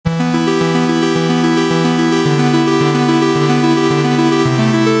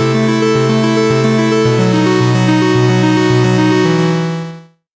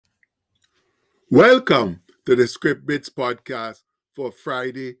Welcome to the Script Bits podcast for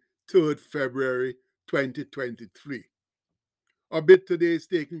Friday, 3rd February 2023. Our bit today is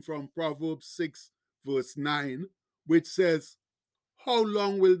taken from Proverbs 6, verse 9, which says, "How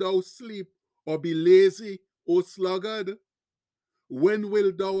long wilt thou sleep or be lazy, O sluggard? When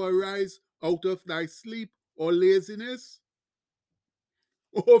wilt thou arise out of thy sleep or laziness?"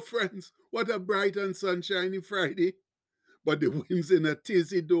 Oh, friends, what a bright and sunshiny Friday. But the winds in a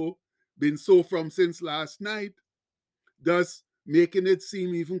tizzy though, been so from since last night, thus making it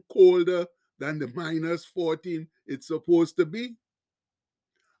seem even colder than the -14 it's supposed to be.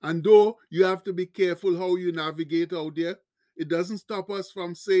 And though you have to be careful how you navigate out there, it doesn't stop us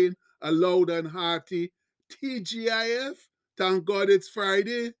from saying a loud and hearty TGIF. Thank God it's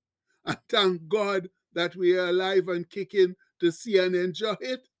Friday, and thank God that we are alive and kicking to see and enjoy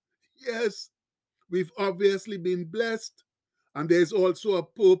it. Yes, we've obviously been blessed, and there's also a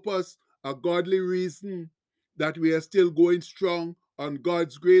purpose, a godly reason that we are still going strong on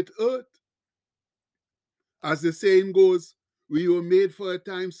God's great earth. As the saying goes, we were made for a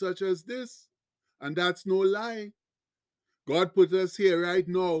time such as this, and that's no lie. God put us here right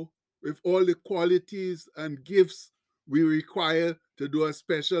now with all the qualities and gifts we require to do a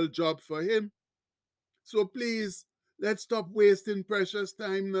special job for Him. So please, let's stop wasting precious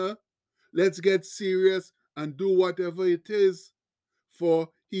time now. Let's get serious and do whatever it is,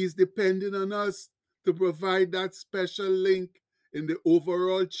 for He's depending on us to provide that special link in the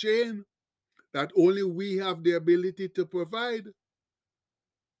overall chain that only we have the ability to provide.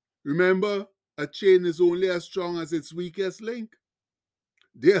 Remember, a chain is only as strong as its weakest link.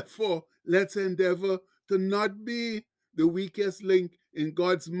 Therefore, let's endeavor to not be the weakest link in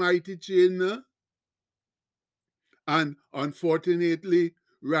God's mighty chain. And unfortunately,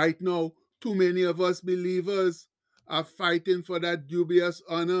 right now, too many of us believers are fighting for that dubious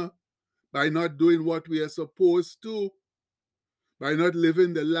honor by not doing what we are supposed to, by not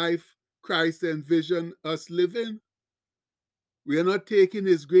living the life Christ envisioned us living. We are not taking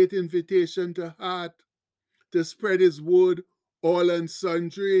His great invitation to heart to spread His word all and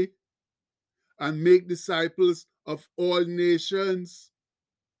sundry and make disciples of all nations.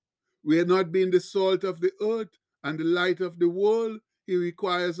 We are not being the salt of the earth and the light of the world He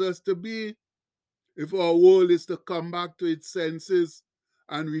requires us to be if our world is to come back to its senses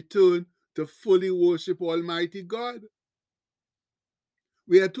and return to fully worship Almighty God.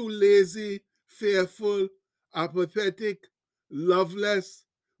 We are too lazy, fearful, apathetic, loveless,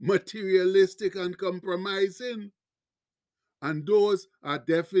 materialistic, and compromising. And those are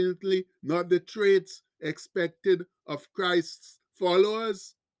definitely not the traits expected of Christ's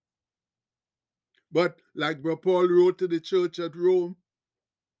followers. But like Brother Paul wrote to the church at Rome,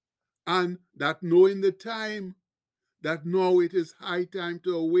 and that knowing the time, that now it is high time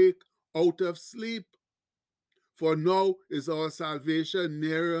to awake out of sleep, for now is our salvation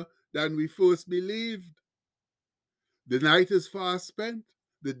nearer than we first believed. The night is fast spent,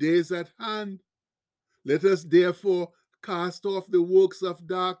 the day is at hand. Let us therefore cast off the works of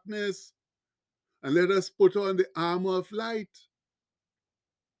darkness, and let us put on the armor of light.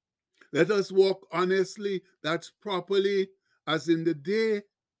 Let us walk honestly, that's properly, as in the day,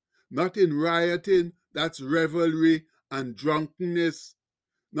 not in rioting, that's revelry and drunkenness,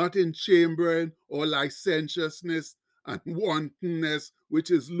 not in chambering or licentiousness and wantonness, which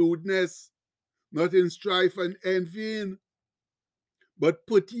is lewdness, not in strife and envying, but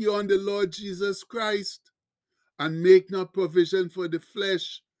put ye on the Lord Jesus Christ, and make not provision for the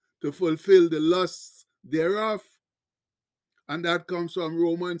flesh to fulfill the lusts thereof. And that comes from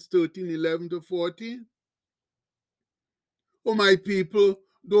Romans 13:11-14. Oh, my people,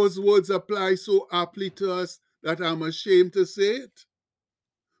 those words apply so aptly to us that I'm ashamed to say it.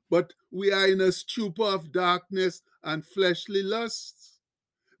 But we are in a stupor of darkness and fleshly lusts.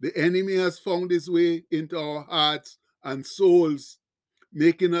 The enemy has found his way into our hearts and souls,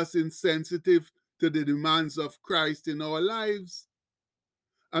 making us insensitive to the demands of Christ in our lives.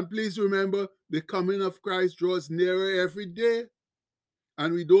 And please remember, the coming of Christ draws nearer every day,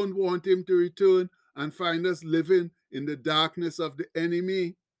 and we don't want Him to return and find us living in the darkness of the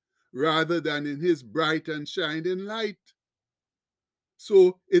enemy rather than in His bright and shining light.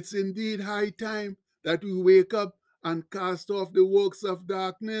 So it's indeed high time that we wake up and cast off the works of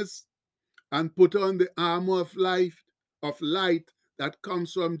darkness and put on the armor of light that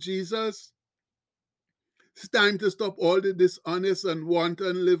comes from Jesus. It's time to stop all the dishonest and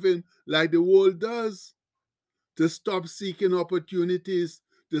wanton living like the world does, to stop seeking opportunities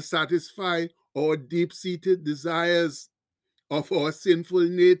to satisfy our deep-seated desires of our sinful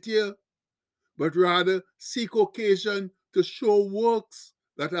nature, but rather seek occasion to show works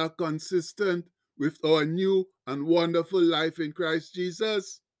that are consistent with our new and wonderful life in Christ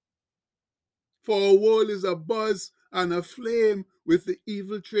Jesus. For our world is abuzz and aflame with the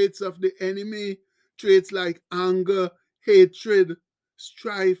evil traits of the enemy, traits like anger, hatred,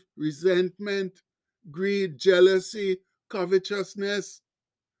 strife, resentment, greed, jealousy, covetousness,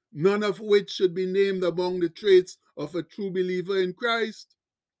 none of which should be named among the traits of a true believer in Christ.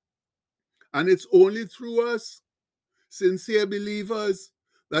 And it's only through us, sincere believers,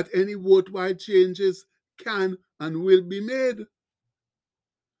 that any worthwhile changes can and will be made.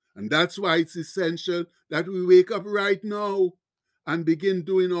 And that's why it's essential that we wake up right now and begin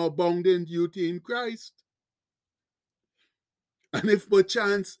doing our bounden duty in Christ. And if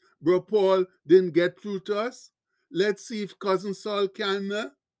perchance Bro Paul didn't get through to us, let's see if Cousin Saul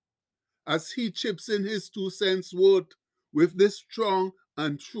can, as he chips in his 2 cents worth with this strong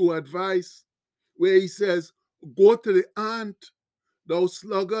and true advice, where he says, "Go to the ant, thou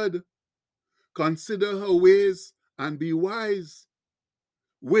sluggard, consider her ways and be wise,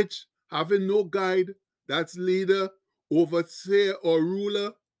 which, having no guide, that's leader, overseer, or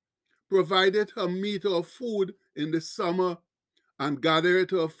ruler, provided her meat or food in the summer and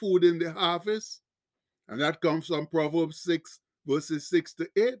gathered her food in the harvest." And that comes from Proverbs 6, verses 6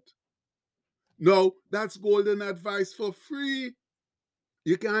 to 8. No, that's golden advice for free.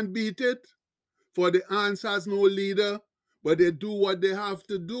 You can't beat it. For the ants has no leader, but they do what they have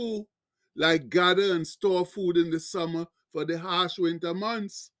to do, like gather and store food in the summer for the harsh winter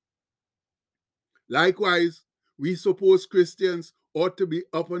months. Likewise, we suppose Christians ought to be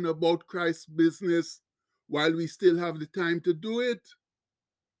up and about Christ's business while we still have the time to do it.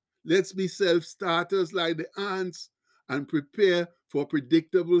 Let's be self-starters like the ants and prepare for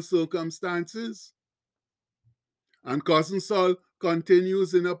predictable circumstances. And Cousin Saul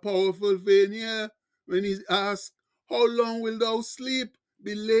continues in a powerful vein here when he asks, "How long will thou sleep,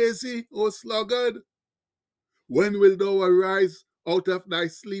 be lazy, O sluggard? When will thou arise out of thy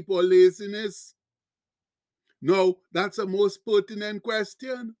sleep or laziness?" Now, that's a most pertinent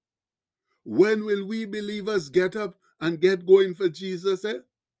question. When will we believers get up and get going for Jesus?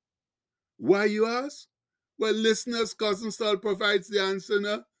 Why, you ask? Well, listeners, Cousin Saul provides the answer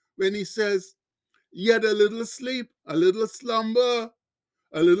now when he says, "Yet a little sleep, a little slumber,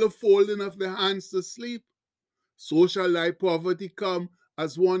 a little folding of the hands to sleep, so shall thy poverty come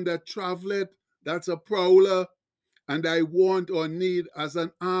as one that travelleth, that's a prowler, and thy want or need as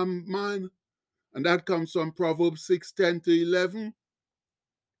an armed man." And that comes from Proverbs 6:10 to 11.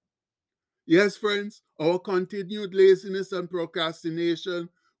 Yes, friends, our continued laziness and procrastination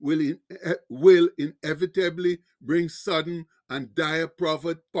will inevitably bring sudden and dire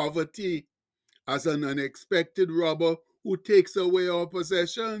poverty as an unexpected robber who takes away our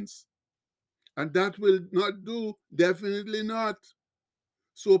possessions. And that will not do, definitely not.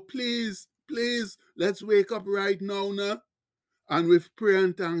 So please, please, let's wake up right now, and with prayer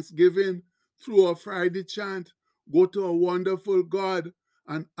and thanksgiving through our Friday chant, go to a wonderful God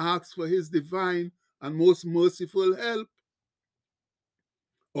and ask for his divine and most merciful help.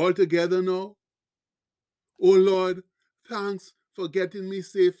 All together now. Oh Lord, thanks for getting me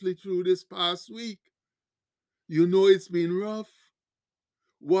safely through this past week. You know it's been rough.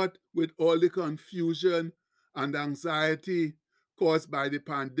 What with all the confusion and anxiety caused by the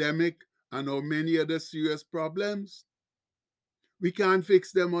pandemic and our many other serious problems. We can't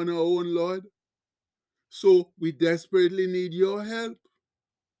fix them on our own, Lord. So we desperately need your help.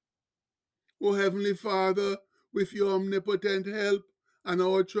 Oh Heavenly Father, with your omnipotent help and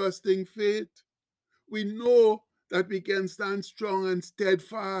our trusting faith, we know that we can stand strong and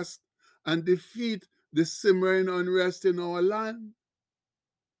steadfast and defeat the simmering unrest in our land.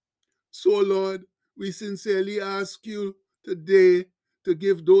 So, Lord, we sincerely ask you today to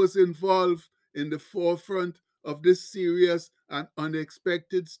give those involved in the forefront of this serious and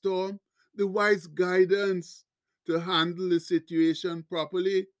unexpected storm the wise guidance to handle the situation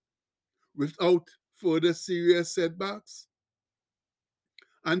properly without further serious setbacks.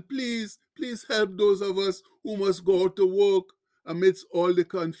 And please, please help those of us who must go out to work amidst all the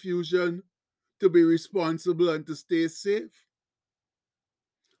confusion to be responsible and to stay safe.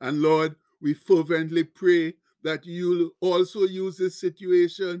 And Lord, we fervently pray that you'll also use this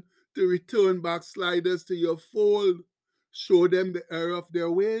situation to return backsliders to your fold, show them the error of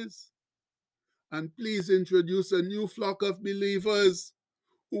their ways, and please introduce a new flock of believers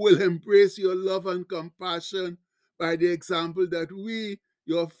who will embrace your love and compassion by the example that we,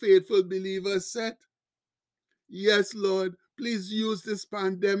 your faithful believers, set. Yes, Lord, please use this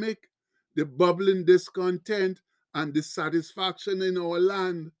pandemic, the bubbling discontent and dissatisfaction in our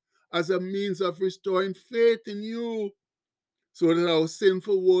land, as a means of restoring faith in you so that our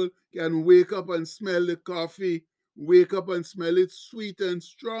sinful world can wake up and smell the coffee, wake up and smell it sweet and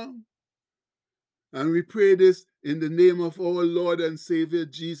strong. And we pray this in the name of our Lord and Savior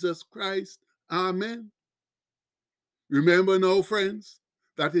Jesus Christ. Amen. Remember now, friends,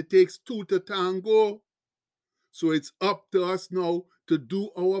 that it takes two to tango. So it's up to us now to do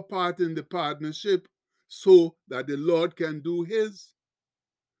our part in the partnership so that the Lord can do his.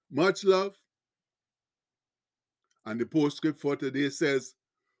 Much love. And the postscript for today says,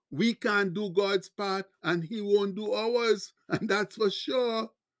 we can't do God's part and he won't do ours. And that's for sure.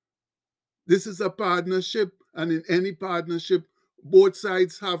 This is a partnership, and in any partnership, both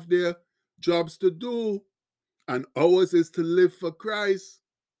sides have their jobs to do, and ours is to live for Christ,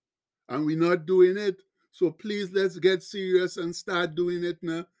 and we're not doing it. So please, let's get serious and start doing it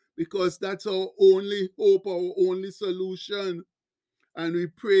now, because that's our only hope, our only solution. And we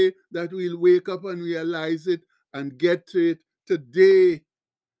pray that we'll wake up and realize it and get to it today.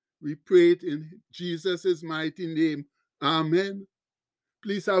 We pray it in Jesus' mighty name. Amen.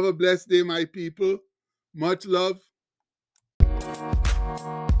 Please have a blessed day, my people. Much love.